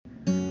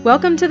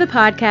Welcome to the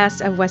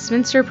podcast of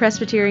Westminster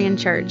Presbyterian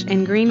Church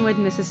in Greenwood,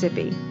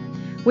 Mississippi.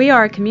 We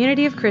are a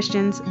community of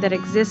Christians that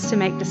exists to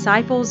make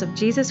disciples of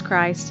Jesus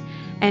Christ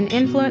and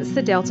influence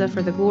the Delta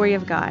for the glory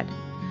of God.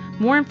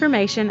 More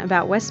information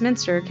about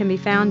Westminster can be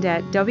found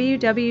at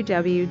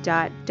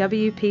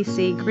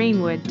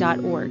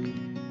www.wpcgreenwood.org.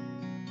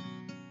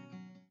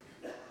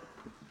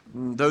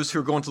 Those who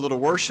are going to little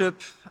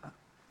worship,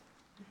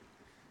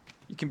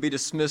 you can be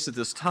dismissed at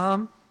this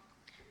time.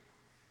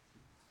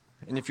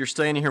 And if you're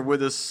staying here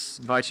with us,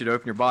 I invite you to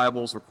open your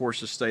Bibles, or of course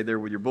just stay there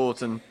with your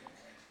bulletin.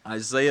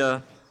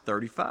 Isaiah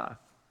 35.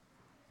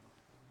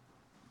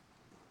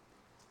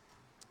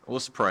 Well,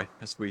 let's pray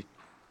as we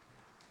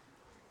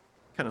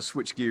kind of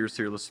switch gears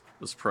here. Let's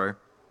pray.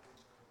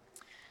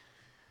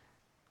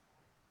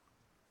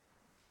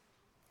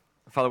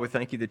 Father, we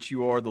thank you that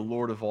you are the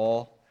Lord of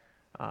all.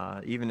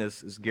 Even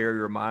as Gary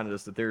reminded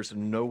us that there's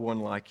no one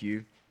like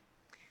you.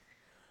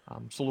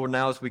 So, Lord,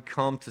 now as we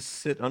come to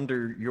sit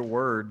under your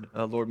word,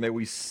 Lord, may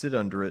we sit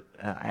under it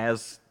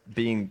as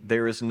being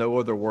there is no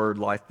other word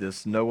like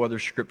this, no other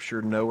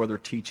scripture, no other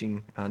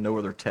teaching, no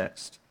other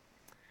text.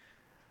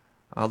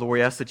 Lord,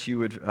 we ask that you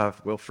would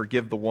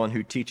forgive the one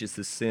who teaches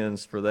his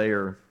sins, for they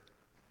are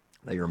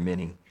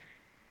many.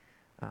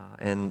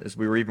 And as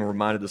we were even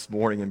reminded this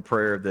morning in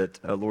prayer that,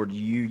 Lord,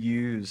 you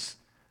use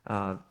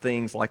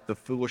things like the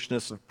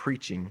foolishness of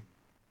preaching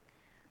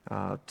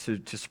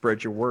to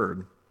spread your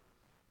word.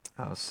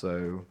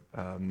 So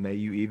may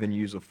you even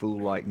use a fool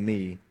like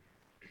me.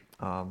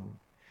 Lord,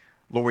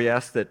 we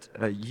ask that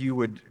you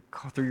would,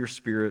 through your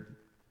Spirit,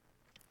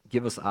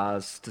 give us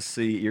eyes to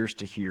see, ears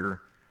to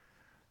hear.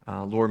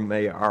 Lord,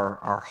 may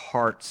our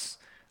hearts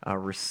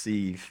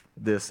receive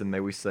this, and may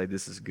we say,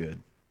 this is good.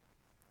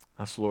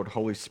 So, Lord,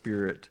 Holy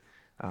Spirit,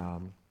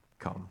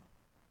 come.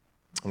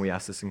 And we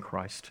ask this in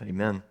Christ.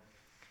 Amen.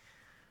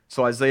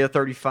 So Isaiah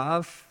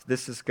 35,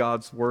 this is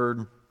God's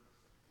word.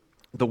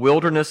 The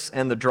wilderness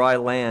and the dry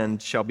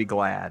land shall be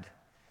glad.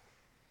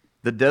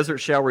 The desert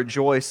shall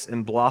rejoice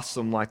and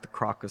blossom like the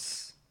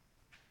crocus.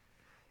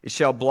 It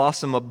shall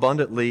blossom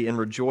abundantly and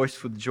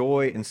rejoice with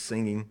joy and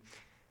singing.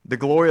 The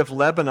glory of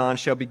Lebanon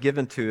shall be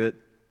given to it,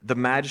 the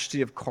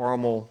majesty of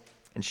Carmel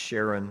and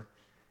Sharon.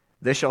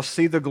 They shall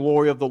see the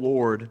glory of the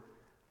Lord,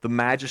 the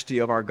majesty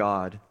of our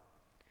God.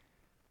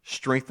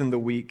 Strengthen the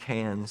weak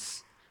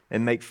hands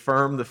and make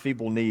firm the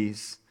feeble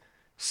knees.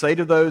 Say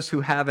to those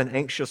who have an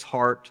anxious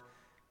heart,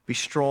 be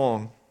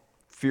strong,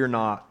 fear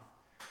not.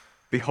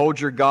 Behold,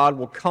 your God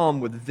will come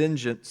with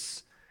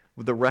vengeance,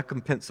 with the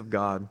recompense of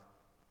God.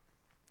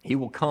 He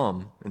will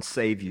come and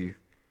save you.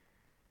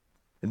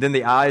 And then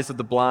the eyes of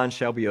the blind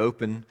shall be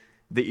opened,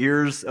 the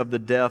ears of the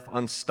deaf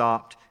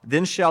unstopped.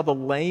 Then shall the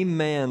lame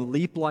man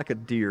leap like a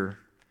deer,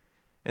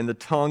 and the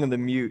tongue of the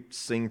mute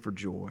sing for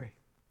joy.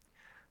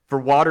 For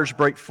waters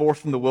break forth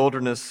from the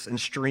wilderness and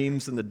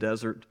streams in the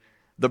desert.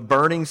 The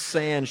burning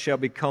sand shall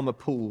become a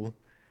pool,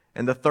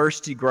 and the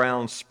thirsty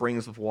ground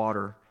springs of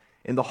water.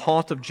 In the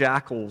haunt of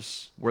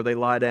jackals where they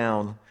lie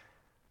down,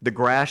 the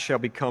grass shall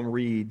become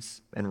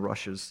reeds and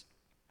rushes,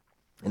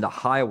 and a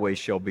highway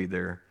shall be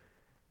there.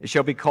 It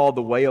shall be called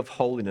the way of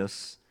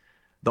holiness.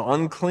 The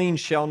unclean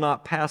shall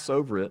not pass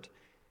over it.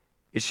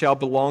 It shall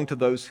belong to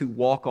those who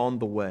walk on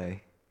the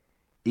way.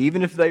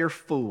 Even if they are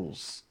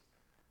fools,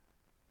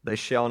 they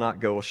shall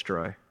not go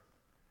astray.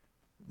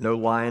 No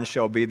lion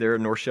shall be there,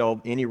 nor shall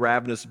any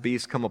ravenous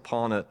beast come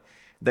upon it.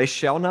 They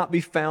shall not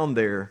be found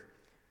there,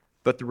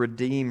 but the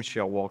redeemed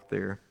shall walk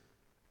there.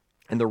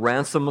 And the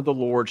ransom of the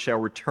Lord shall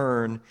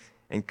return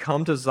and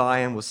come to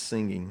Zion with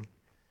singing.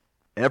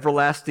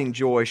 Everlasting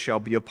joy shall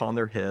be upon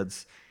their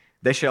heads.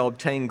 They shall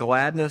obtain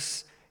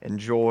gladness and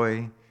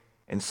joy,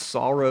 and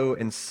sorrow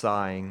and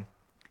sighing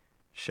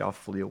shall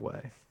flee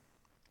away.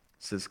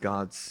 This is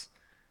God's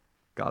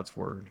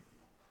word.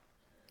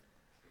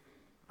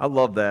 I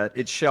love that.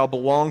 It shall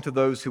belong to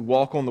those who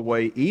walk on the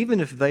way, even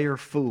if they are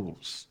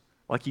fools.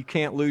 Like you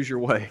can't lose your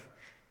way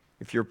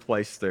if you're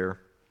placed there.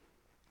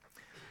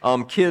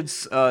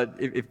 Kids,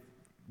 if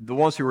the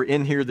ones who were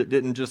in here that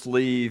didn't just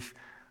leave,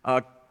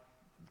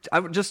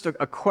 just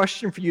a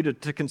question for you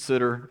to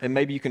consider, and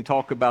maybe you can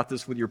talk about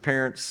this with your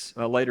parents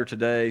later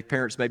today.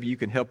 Parents, maybe you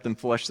can help them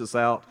flesh this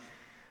out.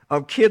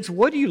 Kids,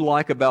 what do you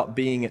like about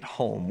being at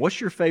home?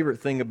 What's your favorite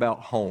thing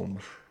about home?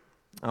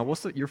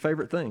 What's your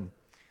favorite thing?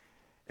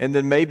 And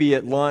then maybe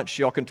at lunch,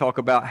 y'all can talk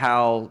about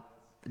how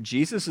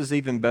Jesus is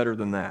even better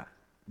than that.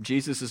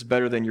 Jesus is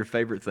better than your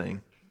favorite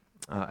thing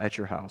at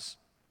your house.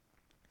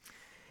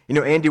 You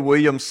know, Andy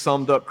Williams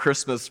summed up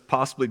Christmas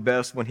possibly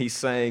best when he's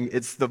saying,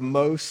 it's the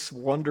most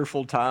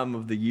wonderful time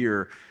of the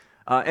year.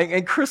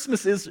 And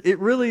Christmas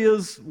really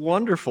is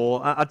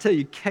wonderful. I tell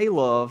you,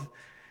 K-Love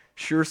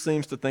sure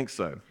seems to think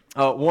so.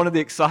 One of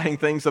the exciting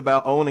things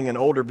about owning an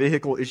older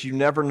vehicle is you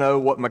never know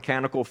what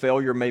mechanical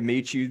failure may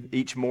meet you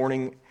each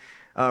morning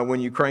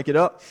when you crank it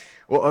up.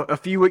 Well, a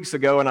few weeks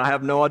ago, and I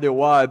have no idea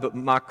why, but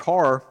my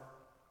car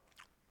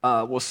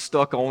was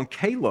stuck on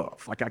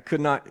K-Love. Like I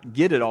could not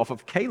get it off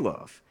of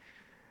K-Love,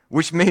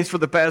 which means for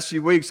the past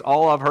few weeks,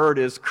 all I've heard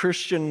is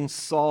Christian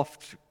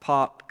soft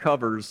pop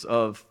covers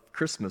of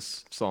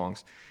Christmas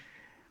songs.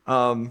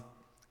 And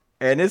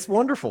it's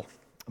wonderful.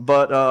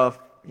 But,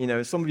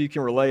 some of you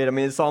can relate. I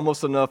mean, it's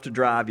almost enough to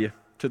drive you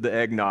to the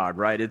eggnog,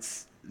 right?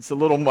 It's a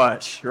little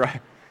much,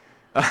 right?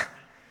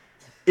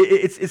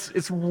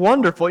 It's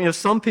wonderful.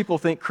 Some people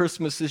think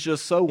Christmas is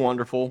just so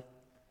wonderful.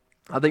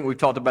 I think we've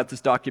talked about this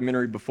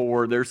documentary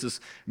before. There's this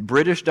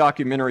British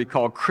documentary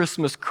called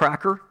Christmas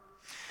Cracker.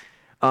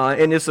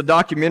 And it's a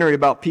documentary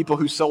about people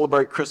who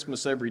celebrate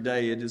Christmas every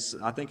day.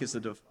 I think it's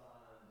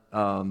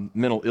a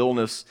mental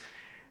illness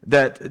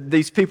that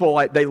these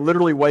people, they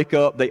literally wake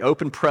up, they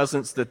open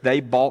presents that they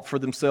bought for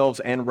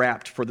themselves and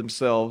wrapped for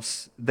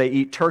themselves. They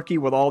eat turkey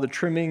with all the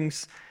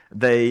trimmings.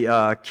 They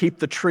keep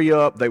the tree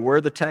up. They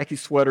wear the tacky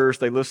sweaters.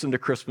 They listen to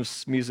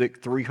Christmas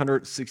music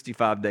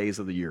 365 days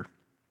of the year.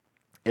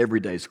 Every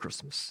day is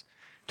Christmas.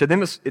 To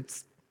them,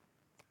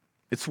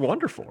 it's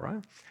wonderful,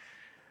 right?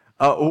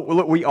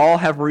 Look, we all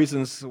have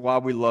reasons why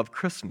we love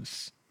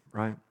Christmas,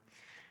 right?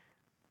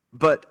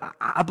 But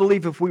I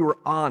believe if we were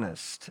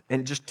honest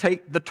and just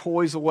take the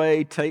toys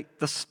away, take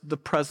the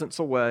presents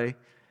away,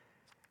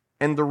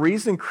 and the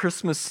reason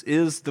Christmas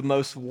is the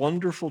most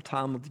wonderful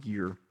time of the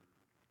year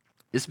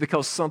is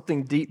because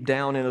something deep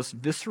down in us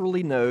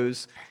viscerally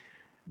knows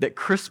that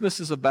Christmas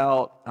is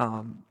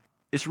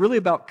it's really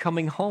about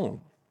coming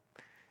home.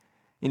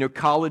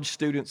 College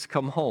students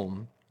come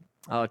home.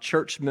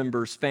 Church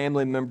members,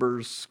 family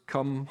members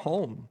come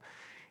home.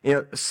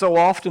 So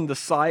often the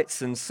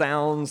sights and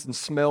sounds and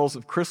smells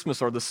of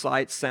Christmas are the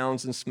sights,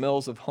 sounds, and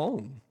smells of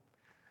home,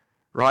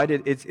 right?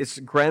 It's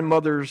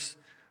grandmother's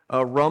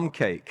rum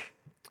cake,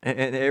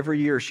 and every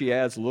year she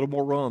adds a little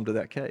more rum to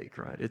that cake,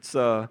 right? It's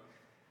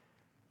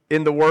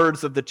in the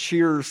words of the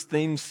Cheers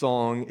theme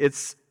song,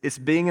 it's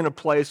being in a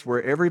place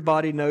where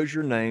everybody knows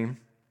your name,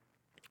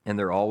 and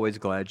they're always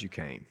glad you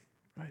came,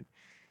 right?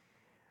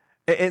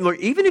 And look,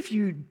 even if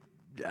you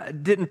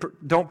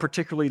don't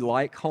particularly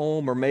like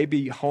home, or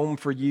maybe home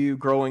for you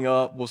growing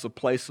up was a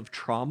place of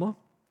trauma,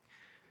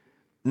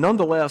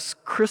 nonetheless,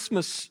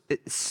 Christmas,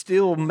 it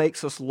still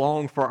makes us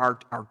long for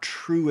our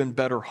true and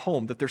better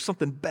home, that there's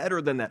something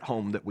better than that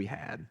home that we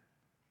had.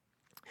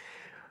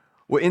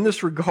 Well, in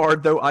this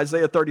regard, though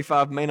Isaiah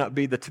 35 may not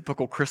be the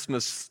typical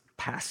Christmas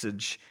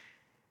passage,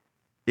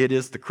 it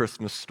is the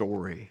Christmas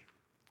story.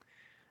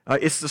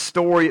 It's the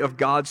story of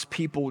God's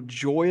people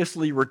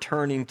joyously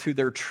returning to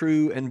their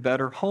true and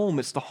better home.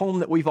 It's the home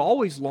that we've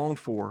always longed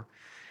for.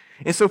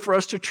 And so for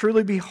us to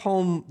truly be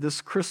home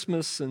this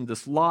Christmas and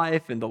this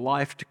life and the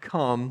life to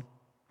come,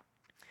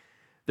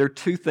 there are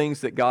two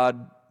things that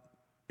God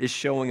is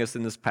showing us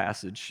in this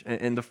passage.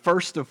 And the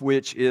first of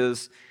which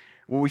is,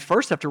 we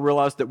first have to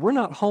realize that we're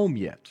not home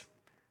yet.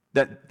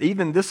 That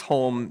even this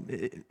home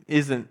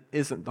isn't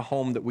the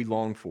home that we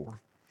long for.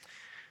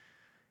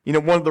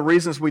 One of the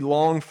reasons we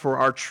long for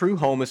our true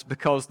home is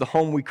because the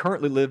home we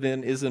currently live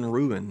in is in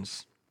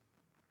ruins.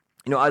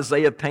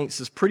 Isaiah paints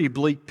this pretty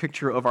bleak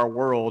picture of our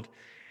world.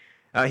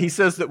 He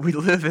says that we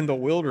live in the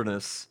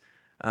wilderness.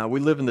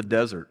 We live in the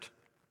desert.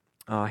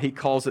 He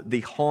calls it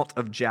the haunt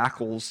of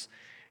jackals.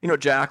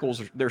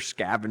 Jackals, they're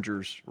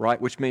scavengers,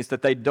 right? Which means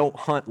that they don't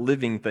hunt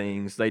living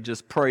things. They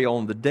just prey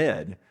on the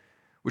dead.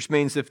 Which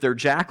means if there are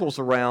jackals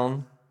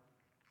around,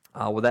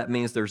 that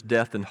means there's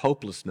death and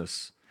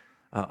hopelessness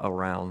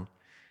around.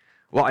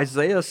 Well,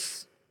 Isaiah,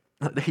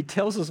 he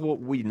tells us what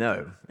we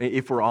know,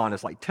 if we're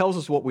honest, tells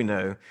us what we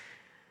know,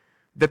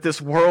 that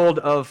this world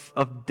of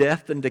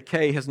death and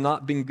decay has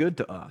not been good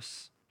to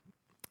us.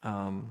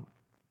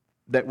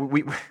 That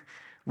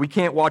we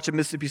can't watch a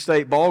Mississippi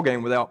State ball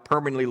game without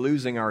permanently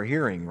losing our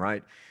hearing,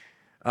 right?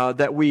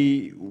 That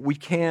we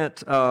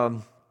can't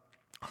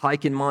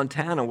hike in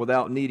Montana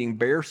without needing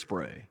bear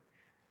spray.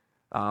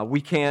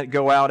 We can't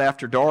go out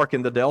after dark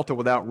in the Delta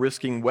without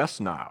risking West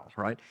Nile,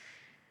 right?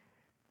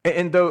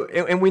 And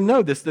we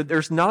know this, that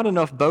there's not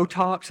enough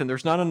Botox and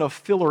there's not enough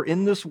filler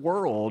in this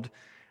world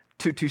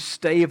to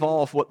stave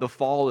off what the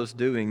fall is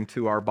doing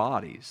to our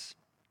bodies.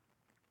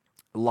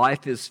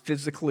 Life is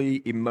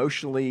physically,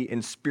 emotionally,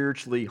 and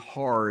spiritually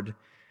hard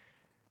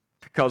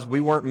because we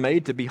weren't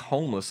made to be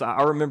homeless.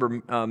 I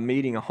remember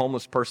meeting a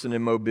homeless person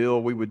in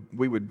Mobile. We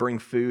would bring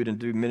food and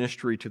do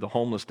ministry to the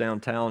homeless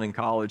downtown in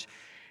college.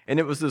 And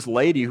it was this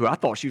lady who I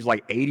thought she was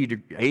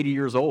 80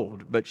 years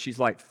old, but she's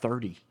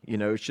 30.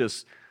 It's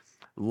just...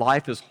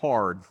 life is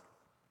hard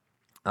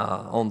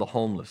on the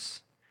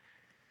homeless.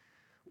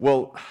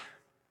 Well,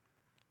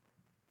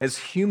 as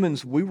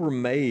humans, we were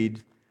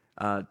made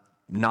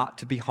not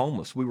to be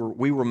homeless.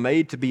 We were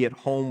made to be at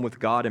home with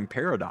God in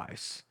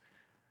paradise,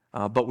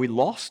 but we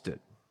lost it.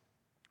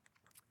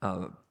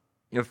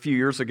 A few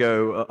years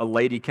ago, a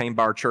lady came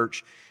by our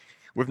church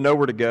with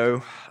nowhere to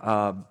go.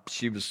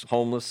 She was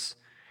homeless.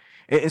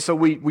 And so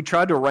we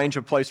tried to arrange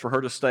a place for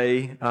her to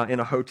stay in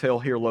a hotel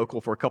here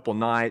local for a couple of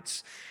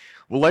nights.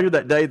 Well, later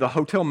that day, the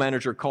hotel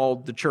manager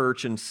called the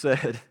church and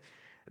said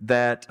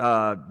that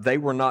they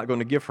were not going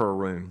to give her a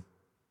room.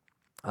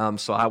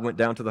 So I went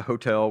down to the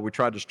hotel. We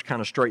tried to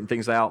kind of straighten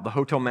things out. The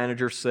hotel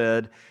manager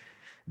said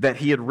that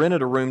he had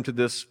rented a room to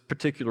this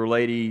particular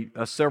lady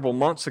several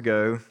months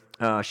ago,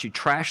 She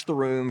trashed the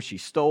room. She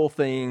stole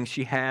things.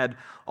 She had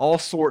all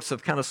sorts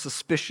of kind of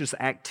suspicious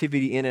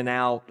activity in and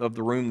out of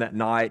the room that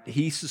night.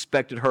 He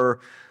suspected her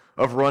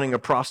of running a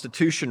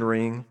prostitution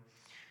ring.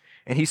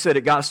 And he said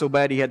it got so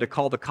bad he had to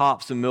call the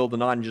cops in the middle of the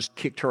night and just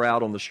kicked her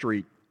out on the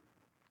street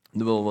in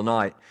the middle of the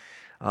night.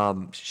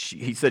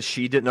 He said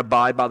she didn't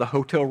abide by the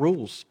hotel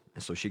rules,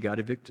 and so she got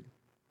evicted.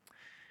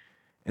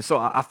 And so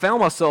I found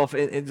myself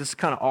in this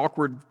kind of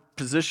awkward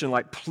position,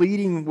 like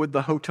pleading with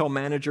the hotel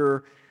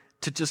manager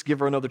to just give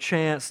her another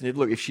chance. And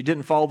look, if she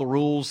didn't follow the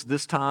rules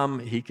this time,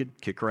 he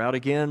could kick her out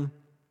again.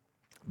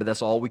 But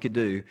that's all we could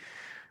do.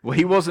 Well,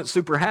 he wasn't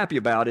super happy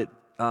about it,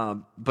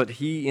 but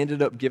he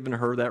ended up giving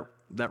her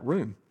that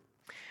room.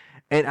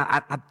 And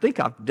I think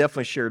I've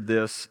definitely shared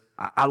this.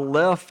 I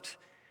left.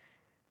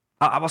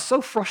 I was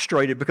so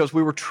frustrated because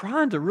we were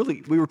trying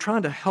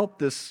to help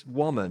this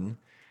woman,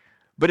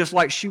 but it's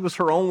like she was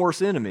her own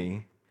worst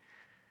enemy.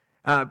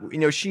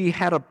 She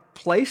had a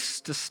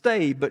place to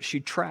stay, but she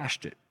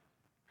trashed it.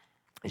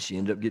 And she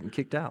ended up getting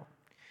kicked out.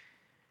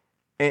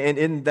 And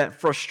in that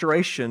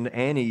frustration,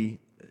 Annie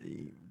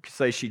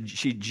say she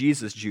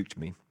Jesus juked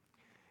me.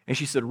 And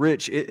she said,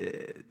 Rich,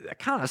 that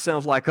kind of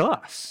sounds like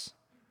us.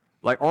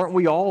 Like, aren't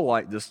we all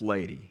like this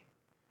lady?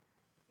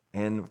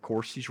 And of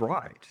course, she's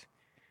right.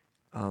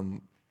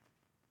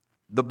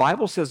 The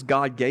Bible says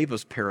God gave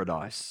us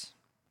paradise.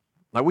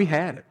 Like, we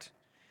had it.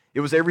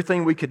 It was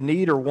everything we could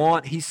need or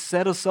want. He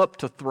set us up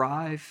to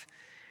thrive,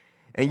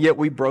 and yet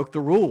we broke the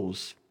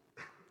rules.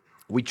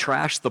 We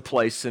trashed the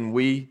place, and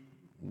we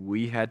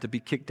had to be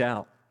kicked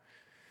out.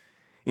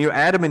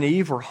 Adam and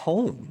Eve were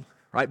home,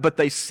 right? But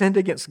they sinned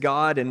against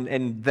God,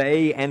 and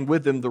they, and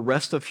with them, the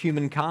rest of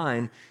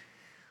humankind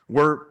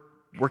were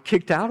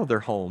kicked out of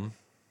their home.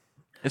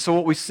 And so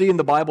what we see in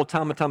the Bible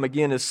time and time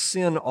again is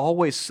sin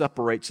always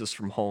separates us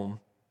from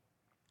home.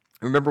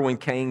 Remember when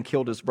Cain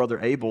killed his brother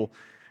Abel,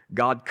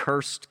 God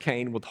cursed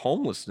Cain with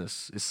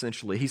homelessness,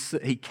 essentially.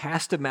 He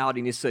cast him out,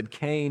 and he said,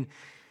 Cain,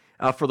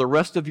 for the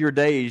rest of your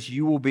days,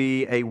 you will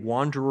be a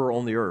wanderer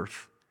on the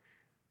earth.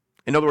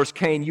 In other words,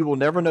 Cain, you will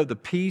never know the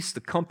peace,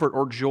 the comfort,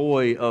 or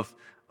joy of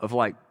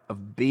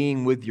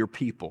being with your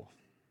people,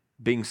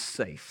 being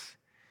safe.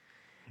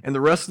 And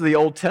the rest of the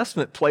Old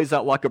Testament plays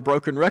out like a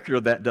broken record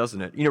of that,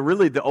 doesn't it?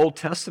 Really, the Old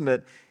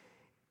Testament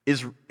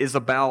is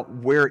about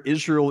where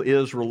Israel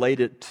is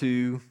related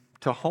to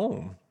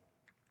home.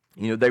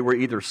 They were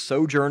either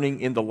sojourning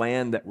in the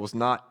land that was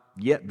not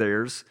yet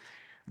theirs,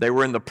 they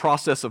were in the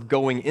process of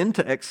going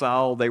into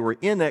exile, they were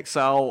in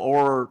exile,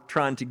 or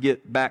trying to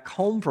get back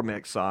home from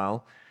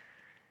exile.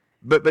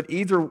 But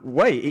either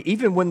way,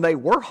 even when they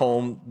were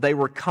home, they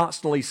were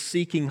constantly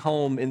seeking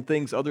home in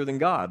things other than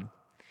God.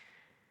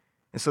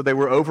 And so they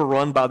were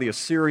overrun by the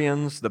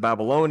Assyrians, the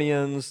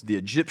Babylonians, the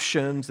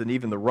Egyptians, and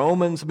even the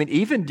Romans.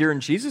 Even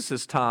during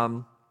Jesus'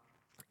 time,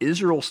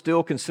 Israel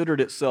still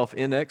considered itself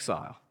in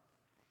exile.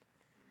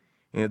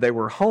 They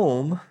were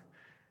home,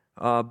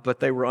 but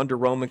they were under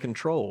Roman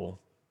control.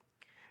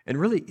 And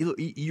really,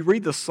 you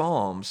read the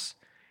Psalms,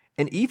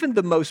 and even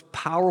the most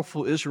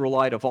powerful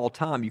Israelite of all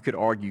time, you could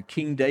argue,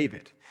 King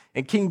David.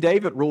 And King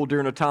David ruled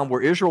during a time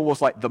where Israel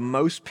was like the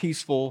most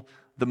peaceful,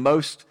 the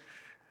most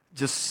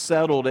just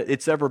settled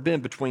it's ever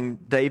been between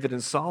David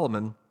and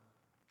Solomon.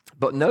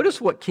 But notice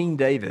what King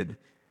David,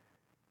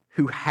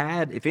 who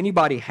had, if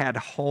anybody had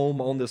home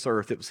on this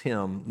earth, it was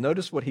him.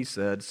 Notice what he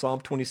said,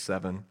 Psalm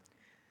 27.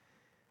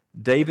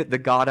 David, the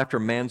God after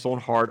man's own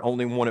heart,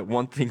 only wanted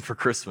one thing for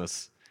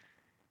Christmas.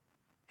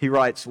 He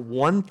writes,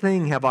 one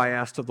thing have I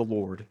asked of the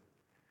Lord,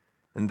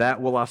 and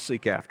that will I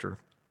seek after,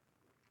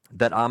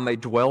 that I may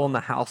dwell in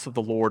the house of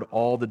the Lord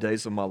all the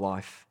days of my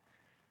life,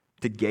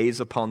 to gaze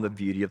upon the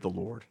beauty of the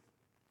Lord.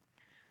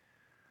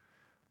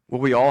 Well,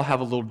 we all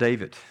have a little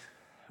David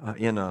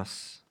in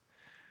us.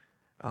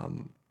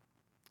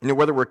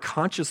 Whether we're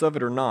conscious of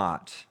it or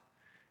not,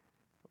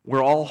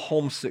 we're all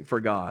homesick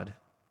for God.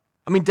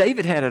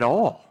 David had it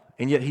all,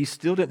 and yet he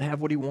still didn't have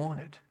what he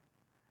wanted.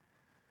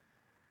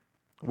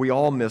 We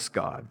all miss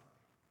God.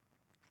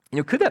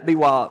 Could that be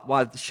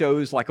why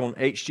shows like on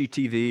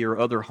HGTV or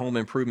other home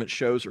improvement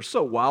shows are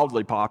so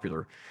wildly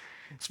popular?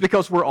 It's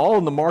because we're all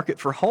in the market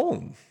for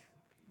home.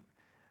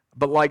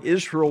 But like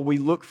Israel, we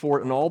look for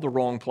it in all the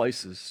wrong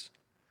places.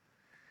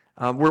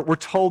 We're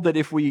told that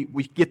if we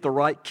get the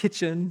right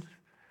kitchen,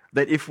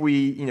 that if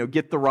we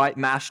get the right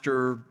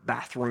master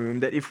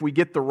bathroom, that if we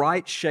get the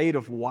right shade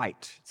of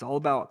white, it's all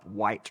about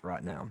white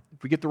right now.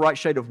 If we get the right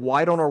shade of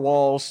white on our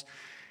walls,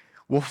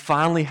 we'll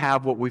finally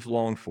have what we've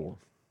longed for.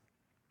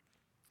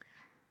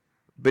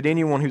 But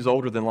anyone who's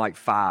older than like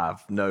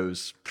 5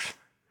 knows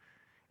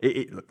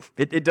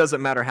it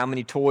doesn't matter how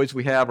many toys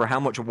we have or how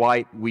much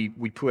white we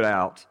put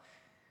out.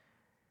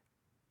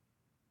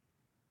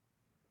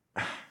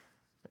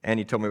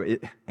 Annie told me,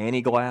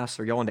 Annie Glass,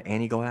 are y'all into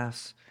Annie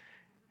Glass?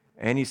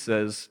 Annie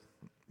says,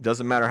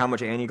 doesn't matter how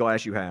much Annie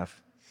Glass you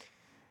have.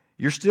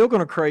 You're still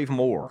going to crave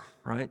more,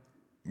 right?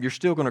 You're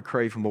still going to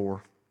crave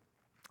more.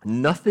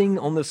 Nothing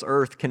on this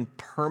earth can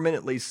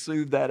permanently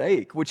soothe that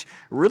ache, which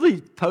really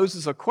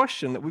poses a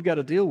question that we've got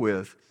to deal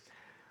with.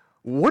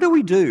 What do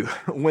we do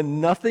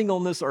when nothing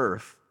on this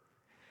earth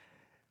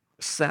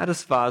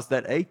satisfies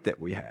that ache that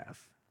we have?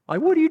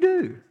 Like, what do you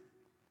do?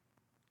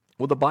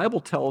 Well, the Bible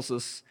tells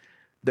us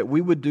that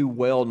we would do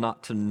well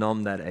not to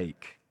numb that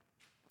ache.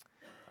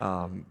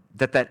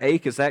 That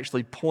ache is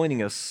actually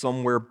pointing us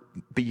somewhere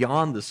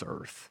beyond this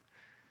earth.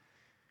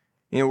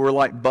 You know, we're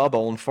like Bubba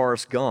on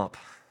Forrest Gump.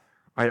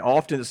 Right?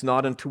 Often it's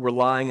not until we're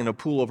lying in a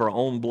pool of our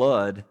own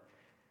blood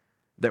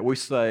that we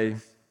say,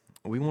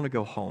 we want to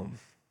go home.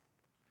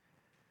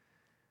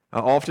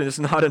 Often it's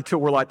not until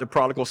we're like the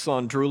prodigal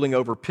son drooling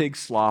over pig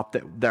slop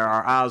that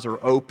our eyes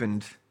are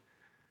opened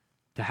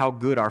to how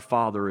good our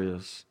Father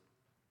is.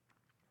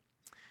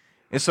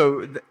 And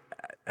so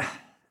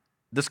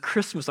this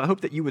Christmas, I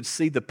hope that you would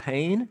see the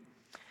pain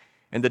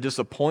and the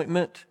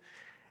disappointment,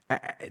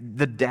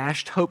 the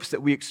dashed hopes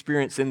that we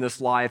experience in this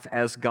life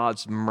as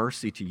God's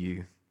mercy to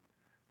you,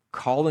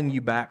 calling you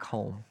back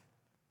home.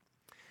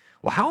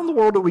 Well, how in the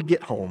world do we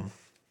get home?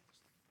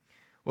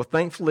 Well,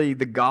 thankfully,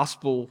 the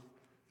gospel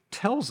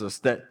tells us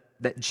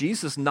that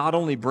Jesus not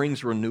only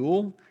brings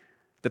renewal,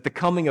 that the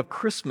coming of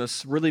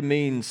Christmas really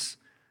means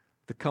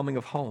the coming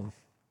of home,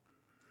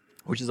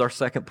 which is our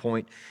second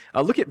point.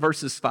 Look at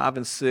verses 5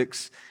 and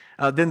 6.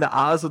 Then the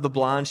eyes of the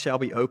blind shall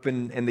be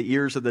opened, and the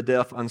ears of the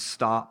deaf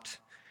unstopped.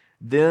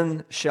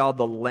 Then shall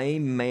the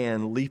lame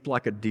man leap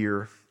like a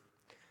deer,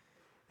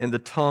 and the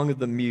tongue of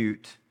the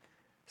mute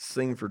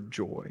sing for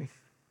joy.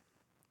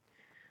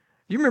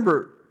 You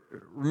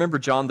remember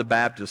John the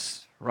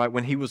Baptist, right?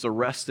 When he was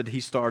arrested,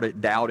 he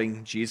started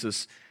doubting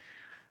Jesus.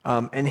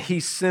 And he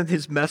sent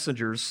his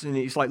messengers, and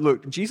he's like,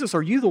 look, Jesus,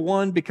 are you the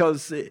one?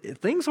 Because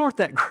things aren't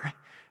that great.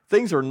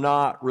 Things are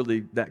not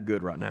really that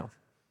good right now.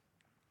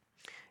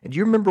 And do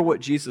you remember what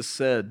Jesus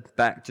said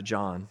back to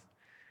John?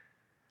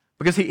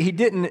 Because he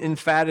didn't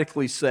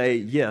emphatically say,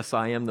 yes,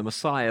 I am the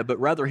Messiah, but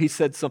rather he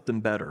said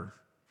something better.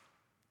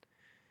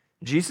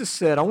 Jesus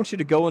said, I want you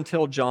to go and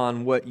tell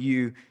John what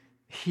you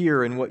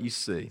hear and what you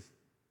see.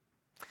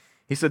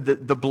 He said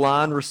that the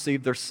blind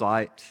receive their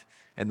sight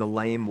and the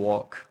lame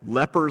walk.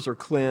 Lepers are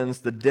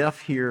cleansed, the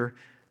deaf hear,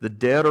 the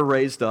dead are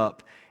raised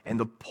up, and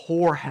the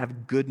poor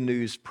have good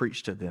news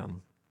preached to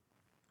them.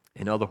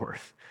 In other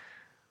words,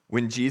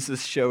 when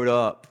Jesus showed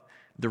up,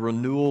 the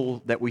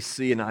renewal that we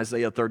see in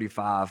Isaiah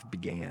 35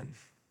 began.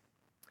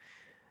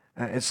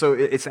 And so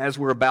it's as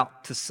we're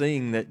about to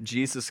sing that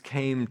Jesus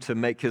came to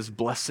make his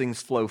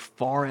blessings flow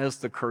far as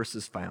the curse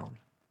is found.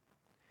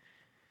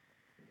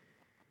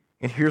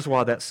 And here's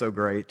why that's so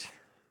great.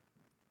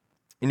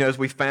 You know, as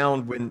we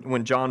found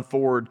when John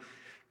Ford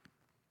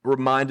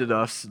reminded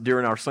us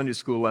during our Sunday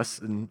school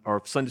lesson,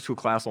 our Sunday school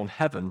class on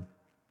heaven,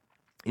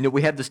 you know,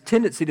 we have this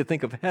tendency to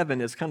think of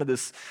heaven as kind of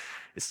this,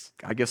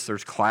 I guess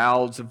there's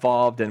clouds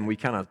involved and we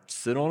kind of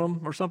sit on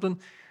them or something.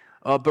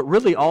 But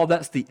really all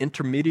that's the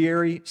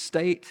intermediary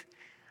state.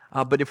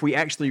 But if we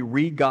actually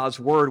read God's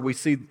word, we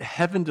see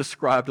heaven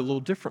described a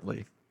little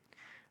differently.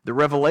 The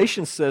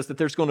Revelation says that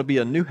there's going to be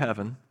a new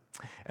heaven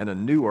and a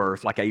new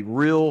earth, like a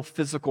real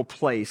physical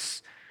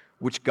place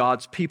which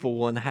God's people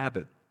will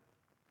inhabit.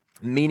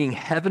 Meaning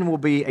heaven will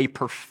be a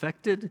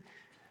perfected,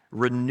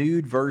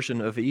 renewed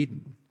version of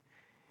Eden.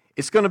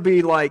 It's going to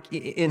be like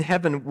in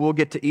heaven we'll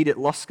get to eat at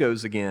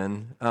Lusco's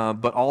again,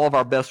 but all of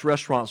our best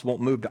restaurants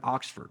won't move to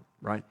Oxford,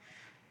 right?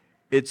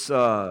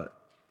 But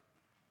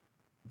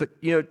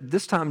you know,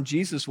 this time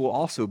Jesus will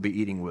also be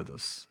eating with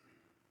us.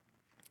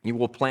 He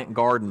will plant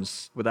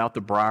gardens without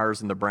the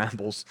briars and the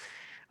brambles.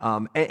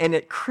 And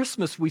at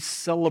Christmas we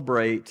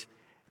celebrate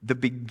the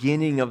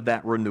beginning of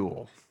that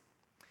renewal.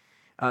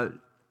 But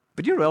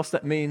you know what else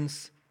that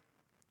means?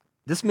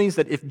 This means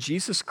that if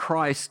Jesus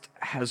Christ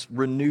has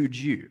renewed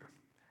you,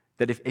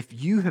 that if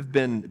you have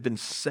been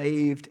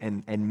saved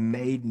and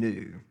made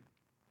new,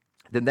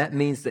 then that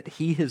means that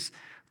he has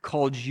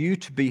called you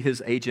to be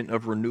his agent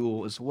of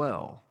renewal as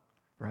well,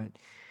 right?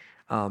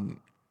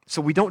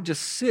 So we don't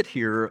just sit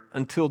here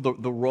until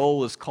the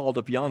roll is called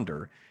up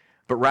yonder,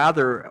 but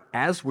rather,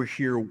 as we're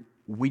here,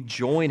 we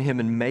join him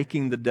in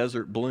making the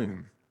desert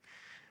bloom,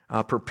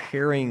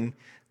 preparing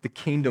the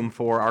kingdom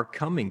for our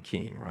coming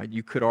king, right?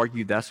 You could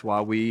argue that's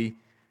why we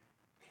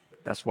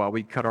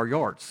cut our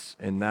yards,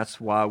 and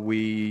that's why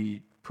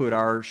we put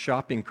our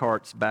shopping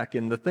carts back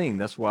in the thing.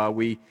 That's why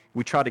we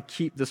try to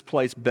keep this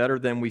place better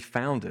than we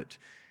found it,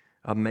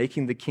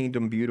 making the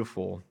kingdom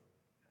beautiful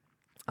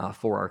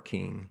for our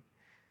king.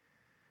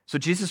 So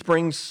Jesus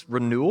brings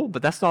renewal,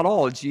 but that's not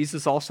all.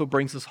 Jesus also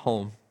brings us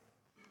home.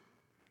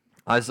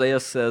 Isaiah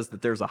says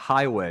that there's a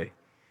highway,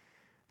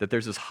 that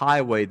there's this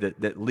highway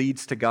that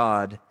leads to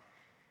God.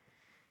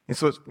 And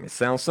so it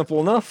sounds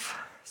simple enough.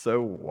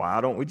 So why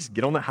don't we just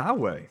get on that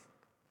highway?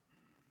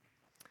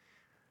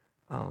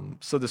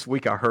 So this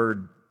week I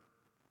heard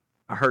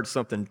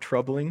something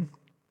troubling.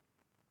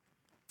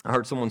 I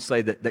heard someone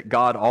say that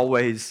God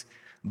always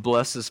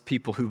blesses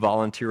people who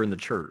volunteer in the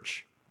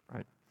church,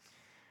 right?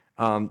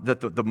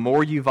 That the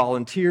more you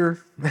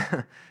volunteer,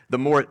 the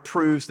more it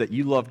proves that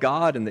you love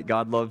God and that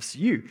God loves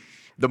you.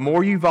 The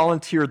more you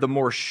volunteer, the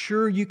more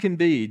sure you can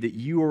be that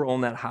you are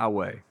on that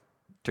highway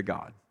to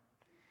God.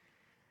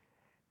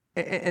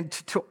 And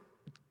to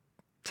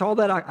all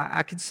that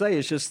I could say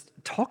is just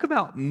talk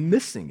about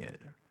missing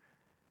it.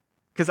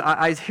 Because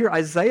I hear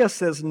Isaiah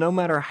says no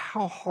matter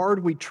how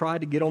hard we try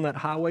to get on that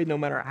highway, no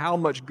matter how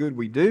much good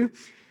we do,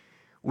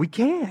 we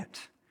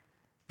can't.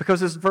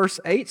 Because as verse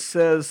 8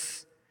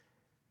 says,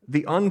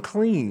 the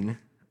unclean,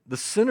 the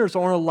sinners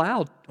aren't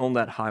allowed on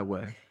that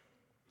highway.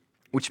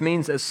 Which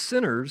means as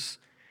sinners,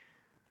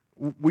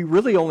 we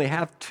really only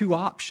have two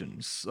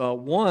options.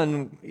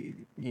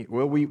 One,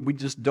 well, we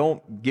just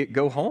don't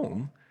go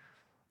home.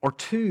 Or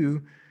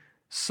two,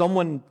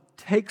 someone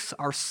takes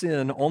our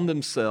sin on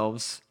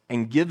themselves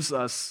and gives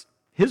us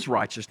his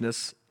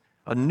righteousness,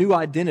 a new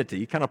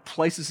identity, kind of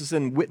places us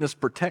in witness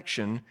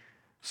protection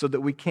so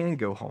that we can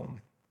go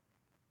home.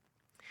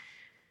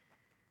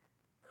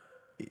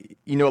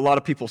 You know, a lot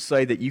of people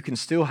say that you can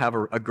still have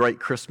a great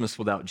Christmas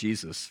without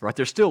Jesus, right?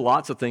 There's still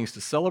lots of things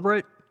to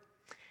celebrate.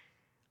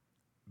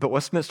 But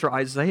Westminster,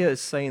 Isaiah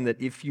is saying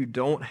that if you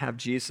don't have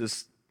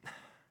Jesus,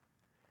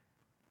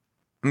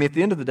 I mean, at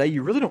the end of the day,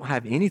 you really don't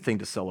have anything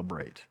to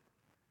celebrate.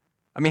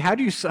 I mean, how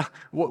do you,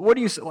 what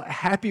do you say,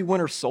 happy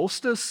winter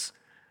solstice?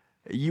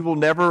 You will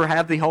never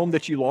have the home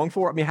that you long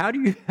for? I mean, how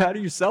do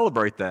you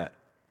celebrate that?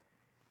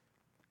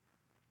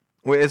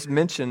 Well, as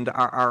mentioned,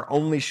 our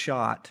only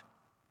shot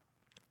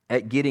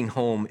at getting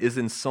home is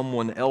in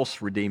someone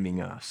else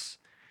redeeming us,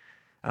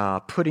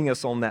 putting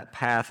us on that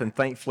path. And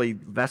thankfully,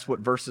 that's what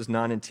verses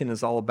 9 and 10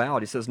 is all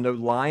about. He says, no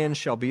lion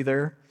shall be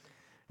there,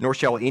 nor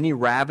shall any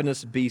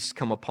ravenous beast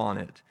come upon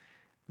it.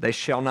 They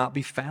shall not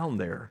be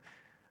found there.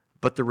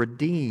 But the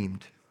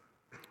redeemed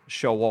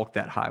shall walk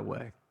that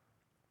highway.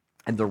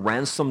 And the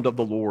ransomed of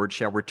the Lord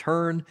shall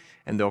return,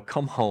 and they'll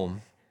come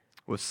home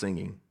with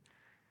singing.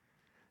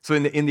 So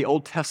in the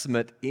Old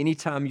Testament,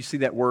 anytime you see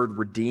that word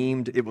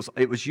redeemed, it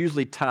was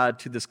usually tied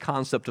to this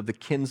concept of the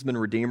kinsman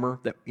redeemer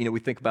that, we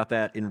think about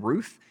that in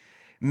Ruth,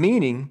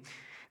 meaning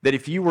that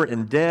if you were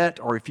in debt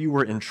or if you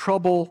were in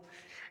trouble,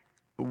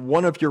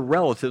 one of your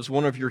relatives,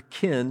 one of your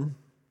kin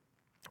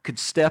could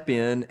step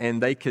in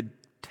and they could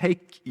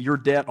take your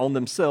debt on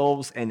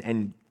themselves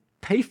and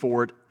pay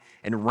for it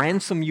and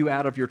ransom you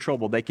out of your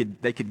trouble. They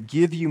could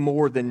give you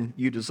more than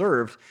you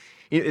deserved.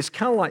 It's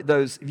kind of like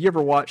those, if you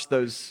ever watch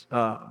those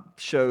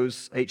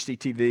shows,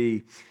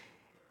 HGTV,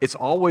 it's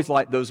always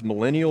like those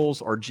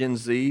millennials or Gen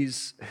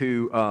Zs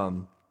who,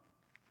 and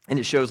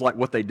it shows like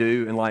what they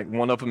do, and like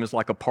one of them is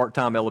like a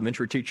part-time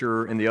elementary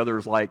teacher and the other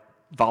is like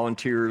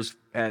volunteers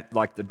at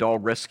like the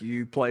dog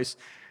rescue place.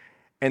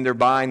 And they're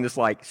buying this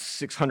like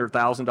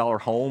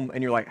 $600,000 home,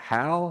 and you're like,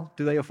 how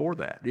do they afford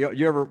that?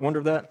 You ever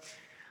wonder that?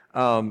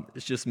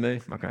 It's just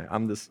me. Okay,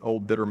 I'm this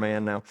old bitter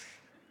man now.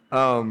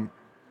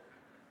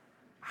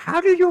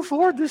 How do you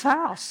afford this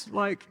house?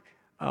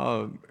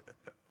 Well,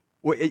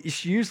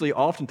 it's usually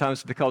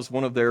oftentimes because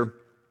one of their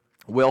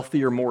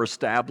wealthier, more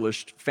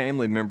established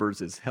family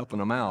members is helping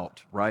them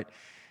out, right?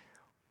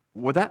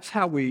 Well, that's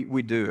how we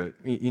do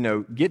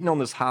it. Getting on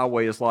this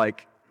highway is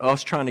like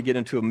us trying to get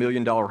into $1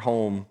 million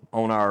home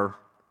on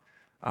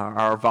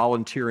our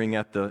volunteering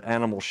at the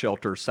animal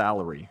shelter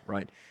salary,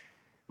 right?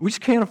 We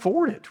just can't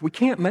afford it. We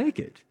can't make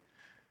it.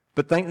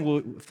 But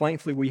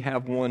thankfully we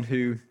have one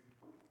who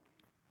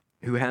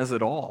has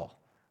it all,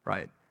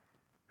 right?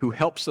 Who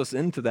helps us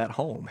into that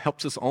home,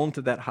 helps us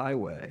onto that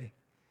highway.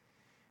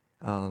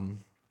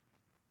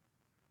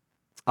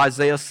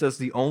 Isaiah says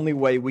the only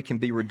way we can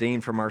be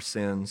redeemed from our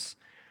sins,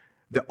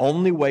 the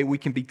only way we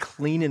can be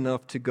clean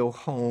enough to go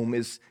home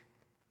is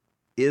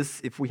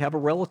if we have a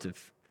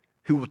relative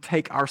who will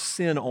take our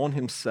sin on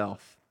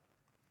himself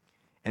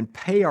and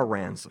pay our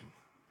ransom.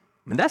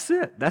 And that's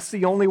it. That's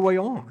the only way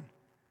on.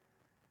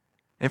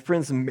 And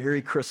friends,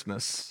 Merry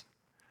Christmas.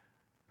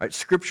 Right?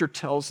 Scripture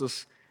tells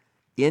us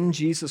in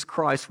Jesus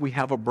Christ we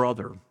have a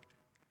brother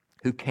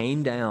who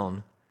came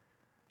down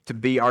to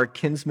be our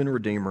kinsman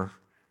redeemer,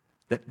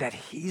 that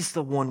he's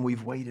the one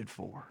we've waited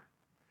for.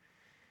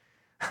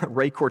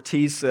 Ray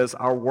Cortez says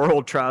our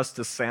world tries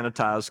to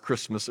sanitize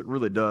Christmas. It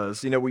really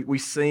does. We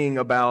sing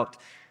about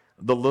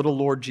the little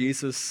Lord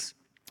Jesus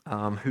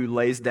who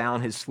lays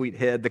down his sweet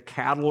head. The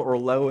cattle are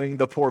lowing,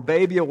 the poor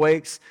baby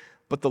awakes,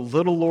 but the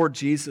little Lord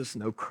Jesus,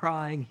 no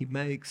crying he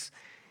makes.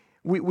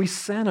 We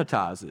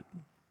sanitize it,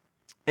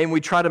 and we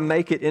try to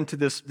make it into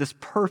this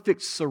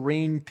perfect,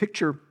 serene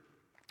picture,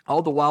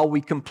 all the while we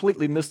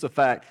completely miss the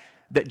fact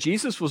that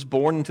Jesus was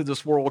born into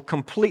this world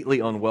completely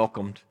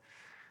unwelcomed.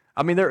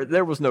 I mean,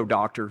 there was no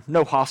doctor,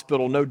 no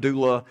hospital, no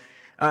doula.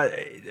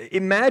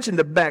 Imagine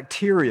the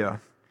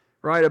bacteria,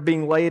 right, of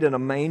being laid in a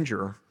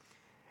manger.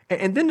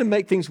 And then to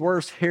make things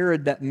worse,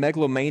 Herod, that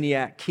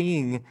megalomaniac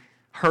king,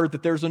 heard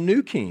that there's a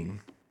new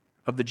king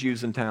of the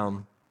Jews in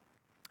town.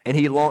 And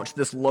he launched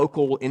this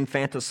local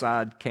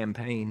infanticide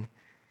campaign.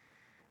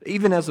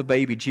 Even as a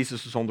baby,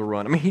 Jesus was on the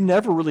run. I mean, he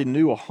never really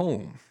knew a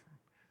home,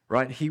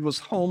 right? He was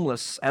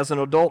homeless. As an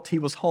adult, he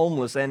was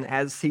homeless. And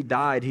as he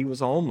died, he was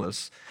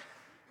homeless.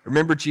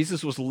 Remember,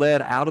 Jesus was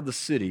led out of the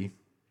city.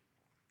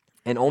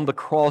 And on the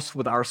cross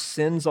with our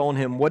sins on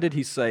him, what did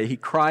he say? He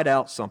cried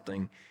out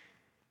something.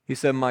 He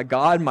said, my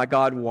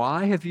God,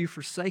 why have you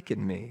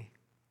forsaken me?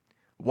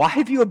 Why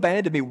have you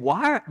abandoned me?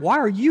 Why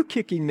are you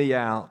kicking me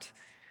out?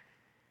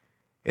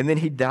 And then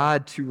he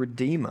died to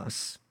redeem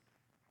us,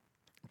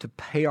 to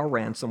pay our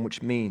ransom,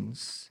 which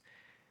means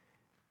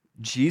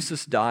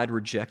Jesus died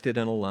rejected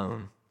and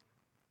alone,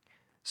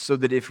 so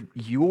that if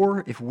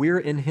we're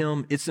in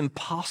him, it's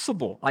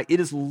impossible. It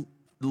is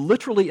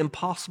literally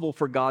impossible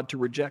for God to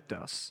reject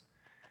us.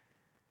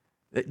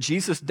 That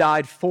Jesus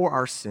died for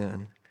our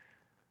sin,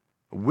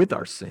 with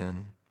our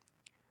sin,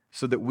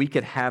 so that we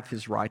could have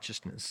his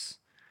righteousness.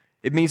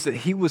 It means that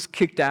he was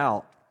kicked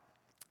out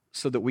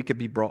so that we could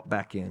be brought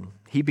back in.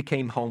 He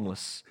became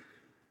homeless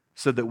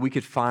so that we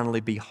could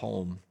finally be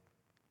home,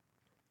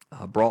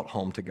 brought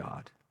home to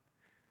God.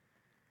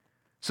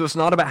 So it's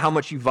not about how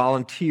much you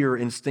volunteer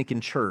in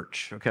stinking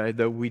church, okay?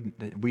 Though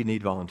we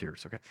need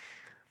volunteers, okay?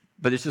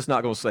 But it's just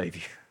not going to save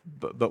you.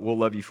 But we'll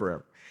love you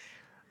forever.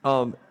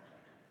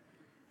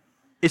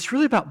 It's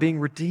really about being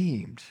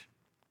redeemed,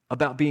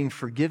 about being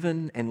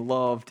forgiven and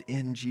loved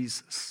in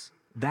Jesus.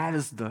 That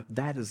is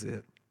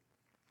it.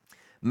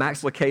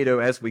 Max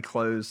Lucado, as we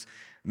close,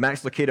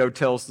 Max Lucado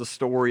tells the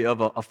story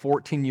of a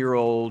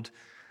 14-year-old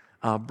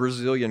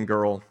Brazilian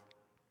girl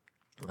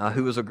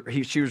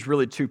she was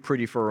really too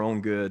pretty for her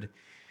own good.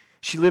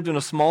 She lived in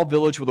a small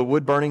village with a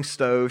wood-burning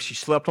stove. She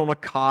slept on a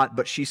cot,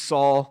 but she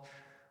saw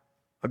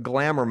a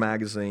glamour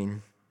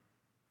magazine,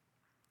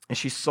 and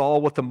she saw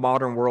what the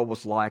modern world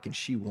was like, and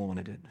she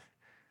wanted it.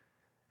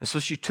 And so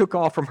she took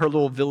off from her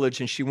little village,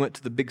 and she went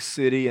to the big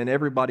city, and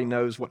everybody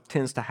knows what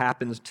tends to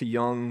happen to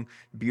young,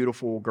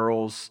 beautiful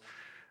girls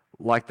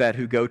like that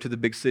who go to the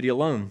big city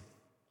alone.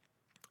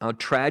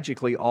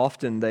 Tragically,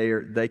 often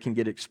they can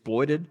get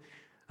exploited.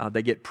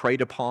 They get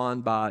preyed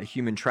upon by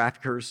human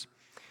traffickers.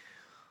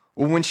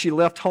 Well, when she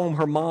left home,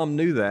 her mom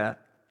knew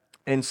that,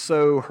 and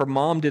so her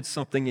mom did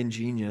something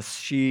ingenious.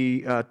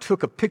 She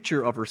took a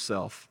picture of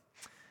herself,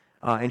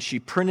 and she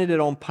printed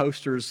it on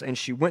posters, and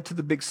she went to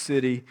the big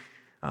city,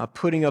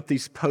 putting up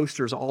these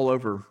posters all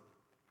over.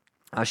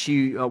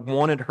 She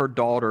wanted her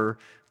daughter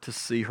to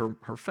see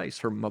her face,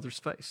 her mother's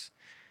face.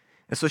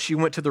 And so she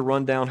went to the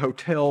rundown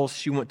hotels.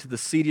 She went to the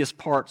seediest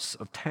parts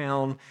of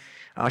town.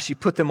 She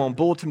put them on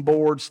bulletin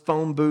boards,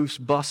 phone booths,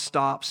 bus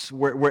stops,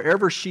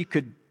 wherever she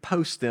could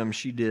post them,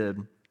 she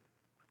did.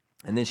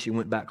 And then she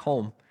went back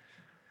home.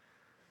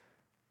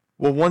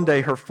 Well, one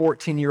day her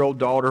 14-year-old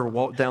daughter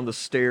walked down the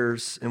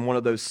stairs in one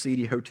of those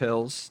seedy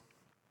hotels.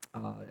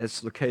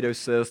 As Lucado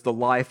says, the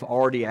life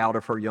already out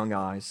of her young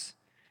eyes.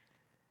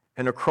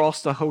 And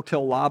across the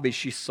hotel lobby,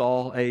 she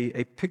saw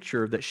a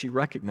picture that she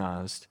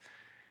recognized.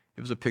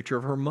 It was a picture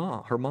of her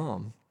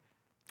mom.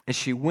 And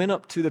she went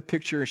up to the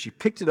picture, and she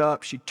picked it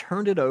up, she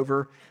turned it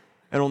over,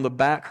 and on the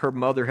back, her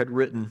mother had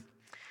written,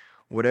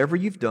 "Whatever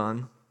you've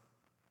done,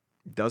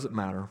 doesn't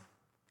matter.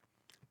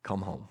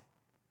 Come home."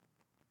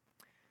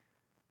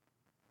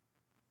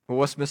 Well,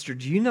 Westminster,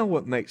 do you know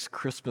what makes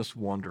Christmas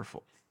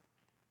wonderful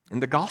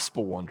and the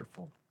gospel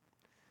wonderful?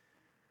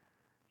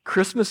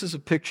 Christmas is a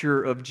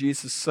picture of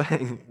Jesus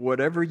saying,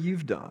 whatever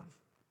you've done,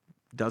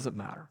 doesn't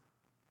matter.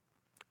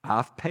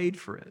 I've paid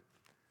for it.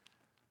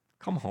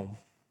 Come home.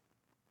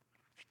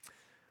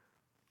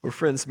 Well,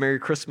 friends, Merry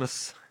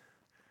Christmas.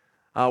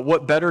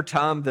 What better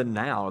time than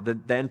now,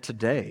 than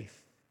today,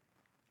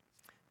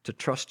 to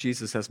trust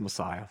Jesus as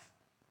Messiah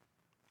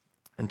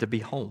and to be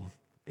home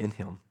in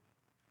him.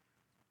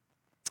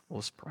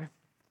 Let's pray.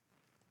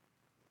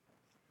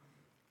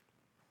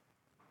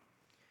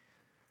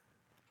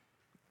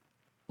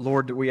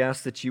 Lord, we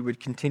ask that you would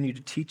continue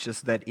to teach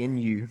us that in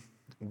you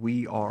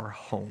we are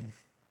home.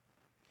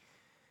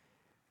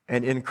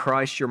 And in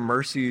Christ your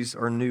mercies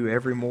are new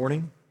every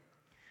morning.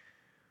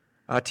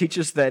 Teach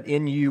us that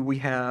in you we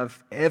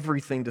have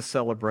everything to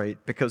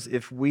celebrate, because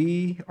if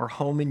we are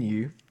home in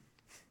you,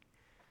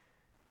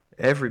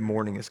 every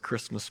morning is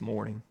Christmas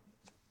morning.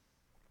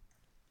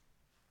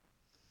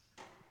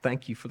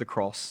 Thank you for the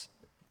cross.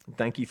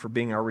 Thank you for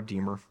being our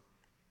Redeemer.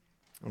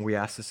 And we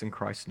ask this in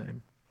Christ's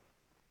name.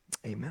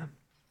 Amen.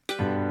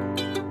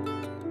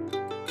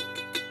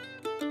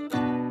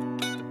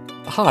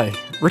 Hi,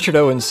 Richard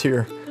Owens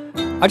here.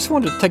 I just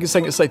wanted to take a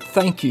second to say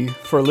thank you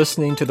for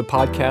listening to the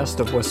podcast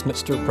of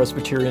Westminster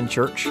Presbyterian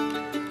Church.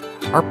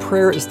 Our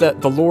prayer is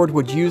that the Lord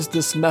would use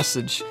this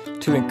message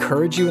to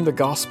encourage you in the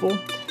gospel,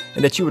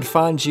 and that you would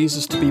find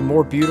Jesus to be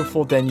more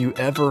beautiful than you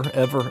ever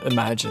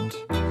imagined.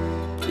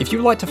 If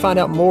you'd like to find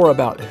out more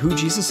about who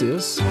Jesus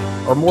is,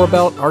 or more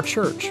about our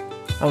church,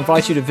 I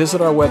invite you to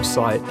visit our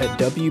website at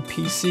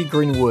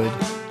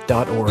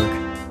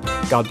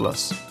wpcgreenwood.org. God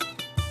bless.